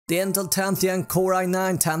The Intel 10th Gen Core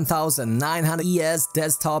i9 10900ES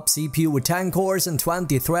desktop CPU with 10 cores and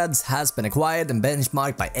 20 threads has been acquired and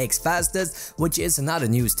benchmarked by XFastest, which is another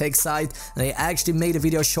news tech site, and they actually made a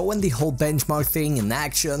video showing the whole benchmark thing in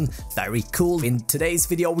action. Very cool. In today's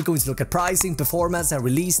video we're going to look at pricing, performance and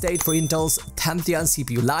release date for Intel's 10th Gen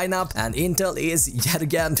CPU lineup, and Intel is yet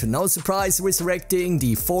again, to no surprise, resurrecting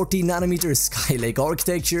the 14nm Skylake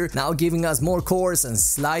architecture, now giving us more cores and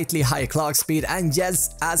slightly higher clock speed. And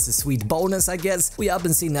yes, as a sweet bonus I guess, we have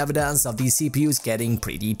been seeing evidence of these CPUs getting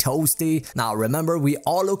pretty toasty. Now remember, we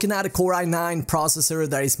are looking at a Core i9 processor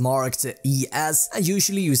that is marked ES, and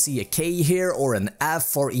usually you see a K here or an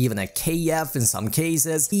F or even a KF in some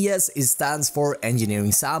cases. ES stands for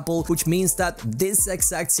engineering sample, which means that this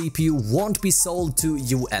exact CPU won't be sold to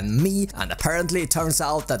you and me, and apparently it turns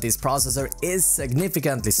out that this processor is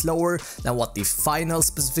significantly slower than what the final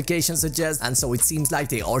specification suggests, and so it seems like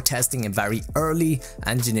they are testing a very early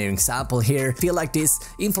engineering sample here. Feel like this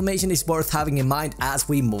information is worth having in mind as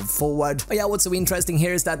we move forward. But yeah, what's so interesting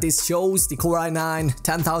here is that this shows the Core i9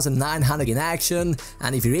 10900 in action,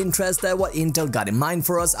 and if you're interested what Intel got in mind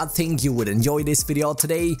for us, I think you would enjoy this video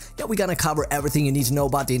today. Yeah, we're gonna cover everything you need to know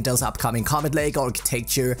about Intel's upcoming Comet Lake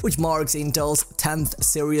architecture, which marks Intel's 10th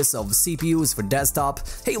series of CPUs for desktop.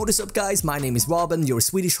 Hey, what is up guys, my name is Robin, your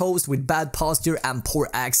Swedish host with bad posture and poor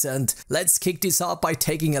accent. Let's kick this off by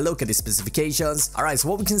taking a look at the specifications. Alright,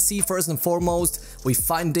 so what we can see first and foremost, we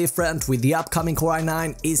find different with the upcoming Core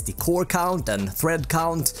i9 is the core count and thread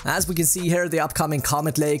count. As we can see here, the upcoming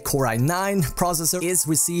Comet Lake Core i9 processor is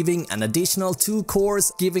receiving an additional 2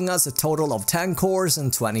 cores, giving us a total of 10 cores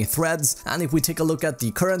and 20 threads. And if we take a look at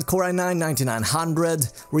the current Core i9 9900,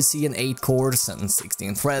 we're seeing 8 cores and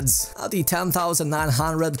 16 threads. Now the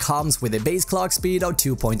 10900 comes with a base clock speed of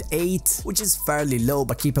 2.8, which is fairly low,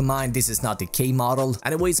 but keep in mind this is not the K model.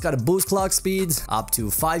 Anyway, it's got a boost clock speed up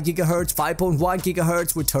to 5 GHz, 5.1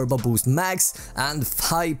 GHz with turbo boost max, and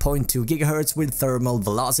 5.2 GHz with thermal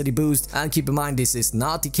velocity boost. And keep in mind this is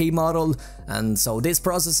not the K model, and so this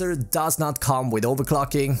processor does not come with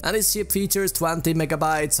overclocking, and this chip features 20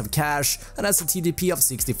 megabytes of cache and has a TDP of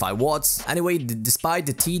 65 watts. Anyway, despite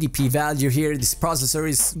the TDP value here, this processor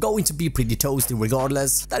is going to be pretty toasty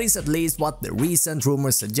regardless. That is at least what the recent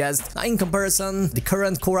rumors suggest. Now in comparison, the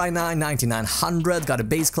current Core i9 9900 got a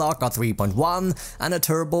base clock of 3.1 and a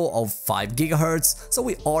turbo of 5 GHz, so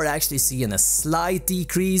we are actually seeing a slight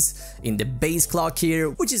decrease in the base clock here,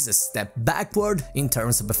 which is a step backward in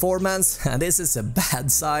terms of performance, and this is a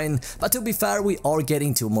bad sign. But to be fair, we are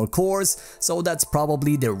getting 2 more cores, so that's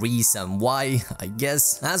probably the reason why, I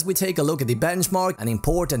guess. As we take a look at the benchmark, an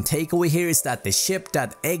important takeaway here is that the chip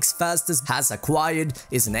that XFastest has acquired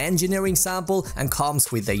is an engineering sample and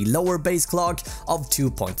comes with a lower base clock of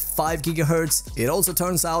 2.5 GHz. It also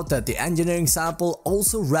turns out that the engineering sample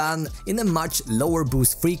also ran in a much lower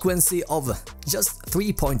boost frequency of just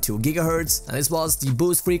 3.2 GHz, and this was the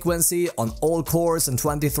boost frequency on all cores and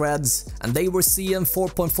 20 threads, and they were seeing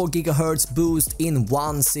 4.4 GHz boost in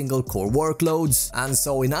one single core workloads. And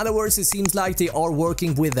so in other words, it seems like they are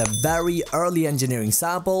working with a very early engineering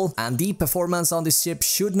sample, and the performance on this chip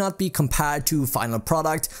should not be compared to final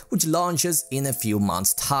product, which launches in a few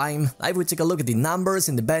months time. Now, if we take a look at the numbers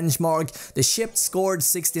in the benchmark, the chip scored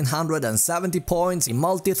 1670 points in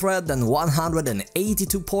multi-thread and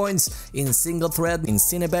 182 points in single thread in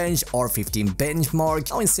Cinebench R15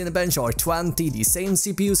 benchmark. Now in Cinebench R20, the same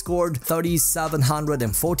CPU scored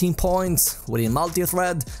 3714 points within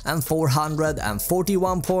multi-thread and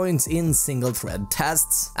 441 points in single thread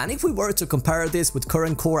tests. And if we were to compare this with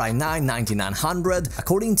current Core i9 9900,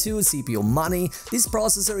 according to CPU Money, this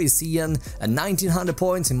processor is seeing 1900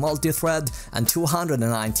 points in multi-thread and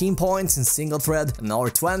 219 points in single thread. And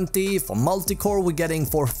R20 for multi-core we're getting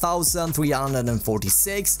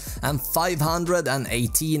 4346 and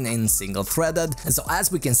 518 in single threaded. And so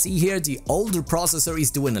as we can see here, the older processor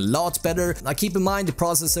is doing a lot better. Now keep in mind the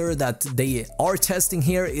processor that they are testing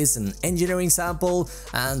here is an engineering sample,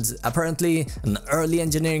 and apparently an early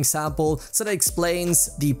engineering sample, so that explains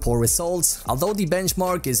the poor results. Although the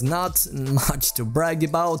benchmark is not much to brag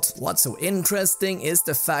about, what's so interesting is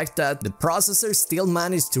the fact that the processor still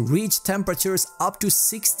managed to reach temperatures up to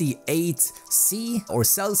 68 C or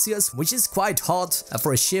Celsius, which is quite hot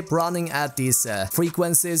for a chip running at these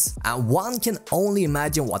frequencies, and one can only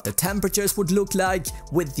imagine what the temperatures would look like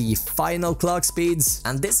with the final clock speeds.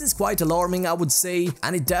 And this is quite alarming, I would say,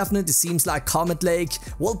 and it definitely seems like Comet Lake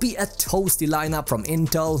will be a toasty lineup from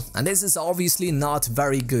Intel, and this is obviously not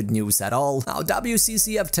very good news at all. Now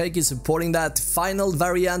WCCF Tech is reporting that the final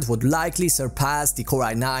variant would likely surpass the Core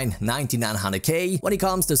i9 9900K when it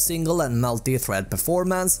comes to single and multi-thread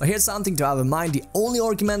performance. But here's something to have in mind mind, the only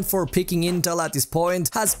argument for picking Intel at this point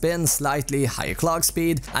has been slightly higher clock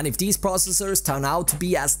speed, and if these processors turn out to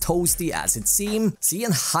be as toasty as it seems,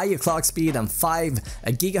 seeing higher clock speed than 5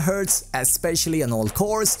 GHz, especially on all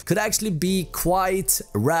cores, could actually be quite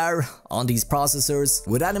rare on these processors.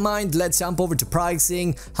 With that in mind, let's jump over to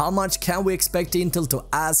pricing. How much can we expect Intel to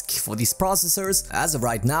ask for these processors? As of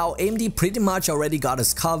right now, AMD pretty much already got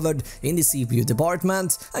us covered in the CPU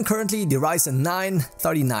department, and currently the Ryzen 9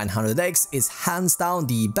 3900X is hands down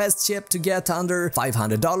the best chip to get under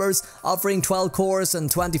 $500, offering 12 cores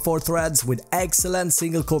and 24 threads with excellent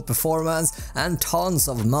single core performance and tons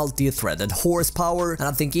of multi-threaded horsepower. And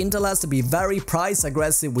I think Intel has to be very price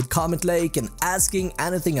aggressive with Comet Lake and asking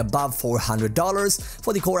anything above $400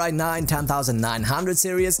 for the Core i9 10900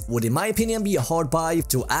 series would in my opinion be a hard buy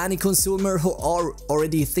to any consumer who are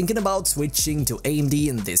already thinking about switching to AMD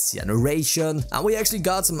in this generation. And we actually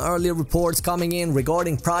got some earlier reports coming in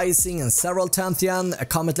regarding pricing and several 10th gen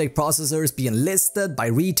Comet Lake processors being listed by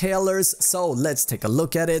retailers, so let's take a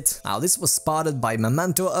look at it. Now this was spotted by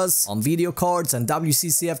Memento Us on video cards, and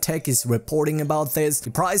WCCF Tech is reporting about this. The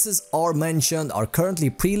prices are mentioned are currently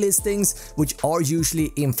pre-listings, which are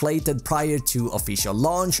usually inflated prior to official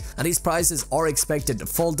launch, and these prices are expected to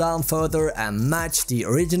fall down further and match the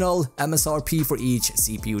original MSRP for each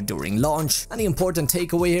CPU during launch. And the important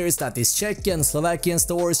takeaway here is that these Czech and Slovakian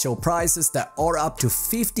stores show prices that are up to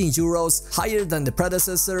 15 euros higher than the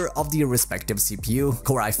predecessor of the respective CPU.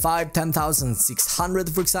 Core i5 10600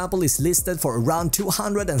 for example is listed for around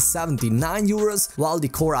 279 euros, while the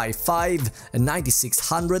Core i5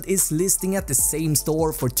 9600 is listing at the same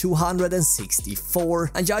store for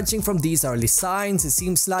 264. And judging from these early signs, it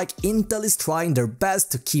seems like Intel is trying their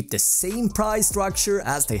best to keep the same price structure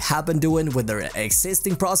as they have been doing with their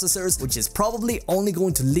existing processors, which is probably only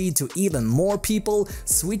going to lead to even more people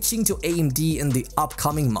switching to AMD in the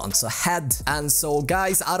upcoming months ahead. And so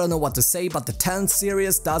guys, I don't know what to say, but the 10th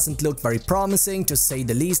series doesn't look very promising to say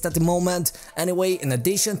the least at the moment. Anyway, in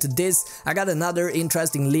addition to this, I got another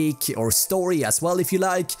interesting leak or story as well if you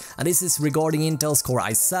like, and this is regarding Intel's Core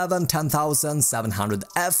i7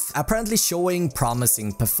 10700F apparently showing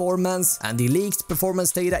promising performance, and the leaked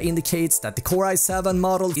performance data indicates that the Core i7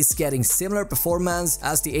 model is getting similar performance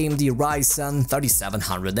as the AMD Ryzen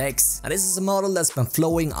 3700X, and this is a model that's been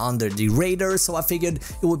flowing under the radar, so I figured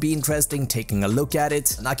it would be interesting taking a look at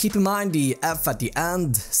it. Now keep in mind the F at the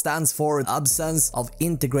end stands for absence of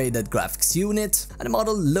integrated graphics unit, and the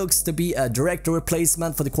model looks to be a direct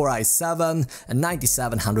replacement for the Core i7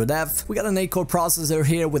 9700F. We got an 8-core processor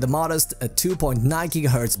here with a modest 2.9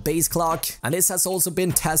 GHz base clock, and this has also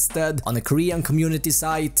been tested on a Korean community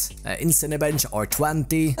site in Cinebench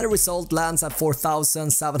R20, and the result lands at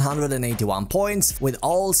 4,781 points with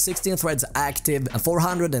all 16 threads active and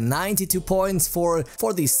 492 points for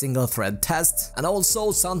the single thread test. And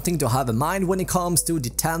also something to have in mind when it comes to the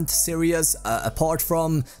 10th series, apart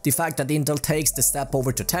from the fact that Intel takes the step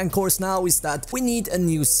over to 10 cores now, is that we need a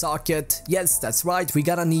new socket. Yes, that's right, we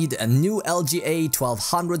gotta need a new LGA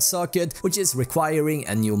 1200 socket, which is requiring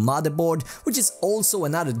a new motherboard, which is also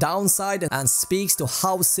another downside and speaks to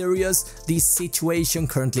how serious the situation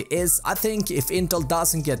currently is. I think if Intel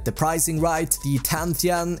doesn't get the pricing right, the 10th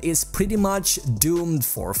gen is pretty much doomed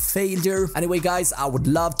for failure. Anyway guys, I would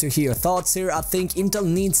love to hear your thoughts here. I think Intel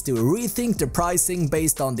needs to rethink the pricing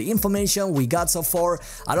based on the information we got so far.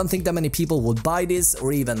 I don't think that many people would buy this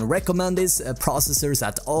or even recommend these processors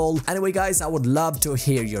at all. Anyway guys, I would love to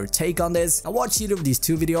hear your take on this. I watched either of these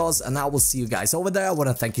two videos and I will see you guys over there. I want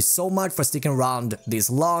to thank you so much for sticking around this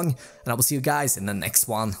long, and I will see you guys in the next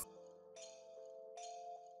one.